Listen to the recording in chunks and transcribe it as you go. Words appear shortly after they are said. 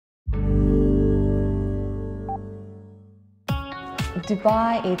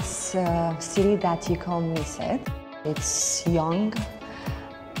Dubai, it's a city that you can't miss it. It's young.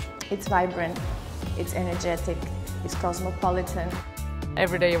 It's vibrant, it's energetic, it's cosmopolitan.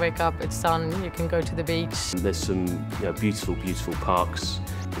 Every day you wake up, it's sun, you can go to the beach. There's some beautiful, beautiful parks,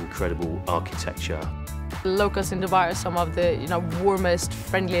 incredible architecture. Locals in Dubai are some of the warmest,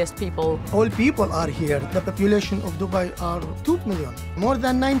 friendliest people. All people are here. The population of Dubai are 2 million. More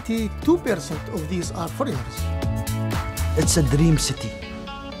than 92% of these are foreigners. It's a dream city.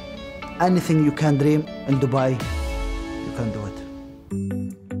 Anything you can dream in Dubai, you can do it.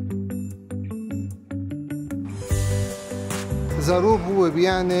 زاروب هو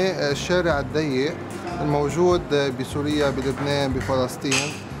بيعني الشارع الضيق الموجود بسوريا بلبنان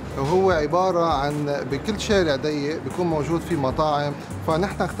بفلسطين، وهو عبارة عن بكل شارع ضيق بيكون موجود فيه مطاعم،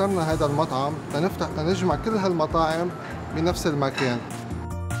 فنحن اخترنا هذا المطعم لنجمع كل هالمطاعم بنفس المكان.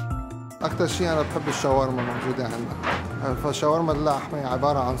 أكثر شيء أنا بحب الشاورما موجودة عندنا، فشاورما اللحمة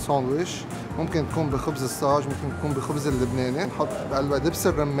عبارة عن ساندويش، ممكن تكون بخبز الصاج، ممكن تكون بخبز اللبناني، نحط بقلبها دبس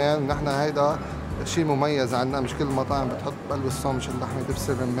الرمان، ونحن هيدا شيء مميز عندنا، مش كل المطاعم بتحط بقلب الساندويش اللحمة دبس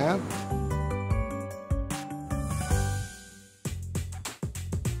الرمان.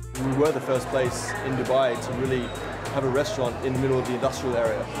 We were the first place in Dubai to really have a restaurant in the middle of the industrial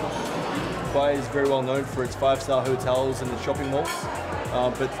area. Dubai is very well known for its five-star hotels and its shopping malls,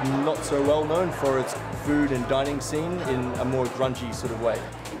 but not so well known for its food and dining scene in a more grungy sort of way.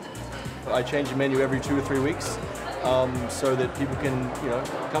 I change the menu every 2 or 3 weeks so that people can,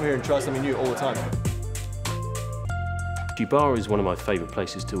 come here and try something new all the time. Dubai is one of my favourite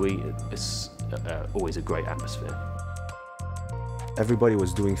places to eat. It's always a great atmosphere. Everybody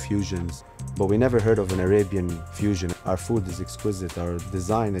was doing fusions, but we never heard of an Arabian fusion. Our food is exquisite, our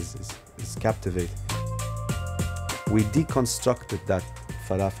design is captivating. We deconstructed that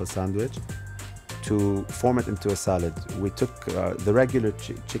falafel sandwich to form it into a salad. We took the regular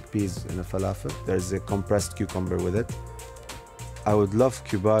chickpeas in a falafel. There's a compressed cucumber with it. I would love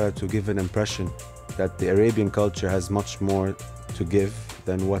Kubara to give an impression that the Arabian culture has much more to give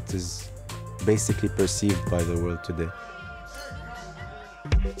than what is basically perceived by the world today.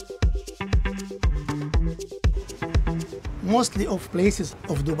 Mostly of places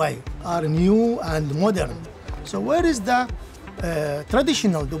of Dubai are new and modern. So where is the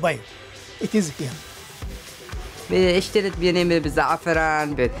traditional Dubai? It is here. اشتريت بينامي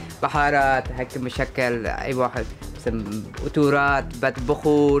بالزعفران بهارات هيك مشكل اي واحد وتورات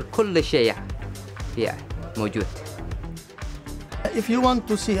بخور كل شيء فيها موجود. If you want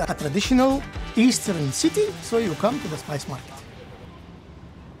to see a traditional Eastern city, so you come to the spice market.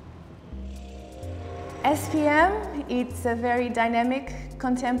 SPM, it's a very dynamic,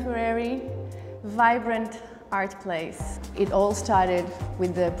 contemporary, vibrant art place. It all started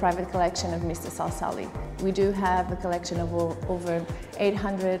with the private collection of Mr. Salsali. We do have a collection of over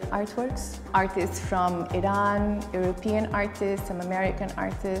 800 artworks. Artists from Iran, European artists, some American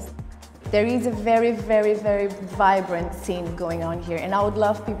artists. There is a very, very, very vibrant scene going on here, and I would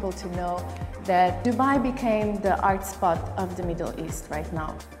love people to know that Dubai became the art spot of the Middle East right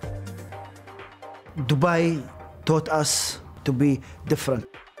now. Dubai taught us to be different.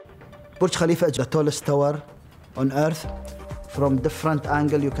 Burj Khalifa is the tallest tower on earth. From different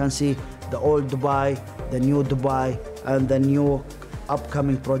angle you can see the old Dubai, the new Dubai, and the new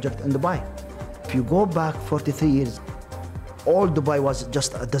upcoming project in Dubai. If you go back 43 years, all Dubai was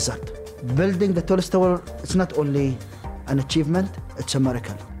just a desert. Building the tallest tower, it's not only an achievement, it's a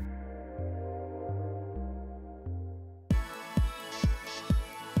miracle.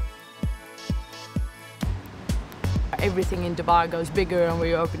 Everything in Dubai goes bigger, and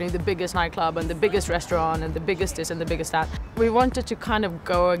we're opening the biggest nightclub and the biggest restaurant and the biggest this and the biggest that. We wanted to kind of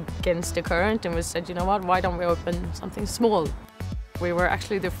go against the current, and we said, you know what, why don't we open something small? We were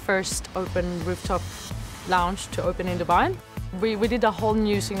actually the first open rooftop lounge to open in Dubai. We did a whole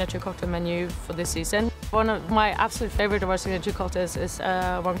new signature cocktail menu for this season. One of my absolute favorite of our signature cocktails is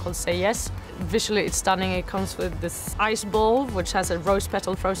one called Say Yes. Visually it's stunning. It comes with this ice bowl which has a rose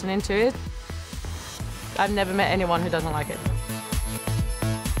petal frozen into it. I've never met anyone who doesn't like it.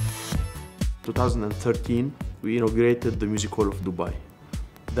 2013, we inaugurated the Music Hall of Dubai.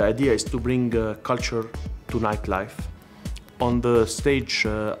 The idea is to bring culture to nightlife. On the stage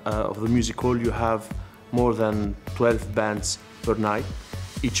of the Music Hall, you have more than 12 bands per night,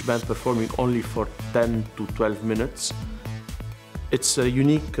 each band performing only for 10 to 12 minutes. It's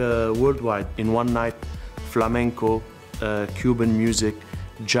unique worldwide. In one night, flamenco, Cuban music,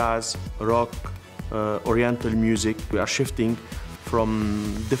 jazz, rock, Oriental music. We are shifting from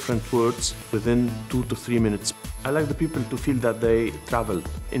different words within 2 to 3 minutes. I like the people to feel that they travel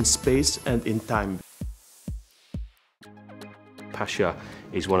in space and in time. Pasha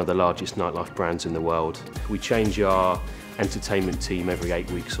is one of the largest nightlife brands in the world. We change our entertainment team every 8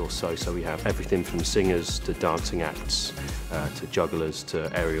 weeks or so, so we have everything from singers to dancing acts, to jugglers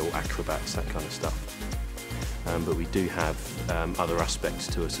to aerial acrobats, that kind of stuff. But we do have other aspects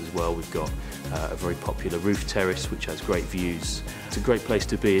to us as well. We've got a very popular roof terrace which has great views. It's a great place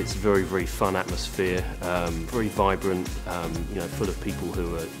to be. It's a very, very fun atmosphere, very vibrant, you know, full of people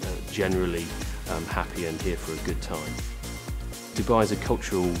who are generally happy and here for a good time. Dubai is a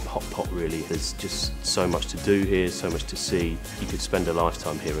cultural hot pot really. There's just so much to do here, so much to see. You could spend a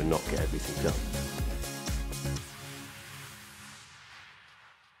lifetime here and not get everything done.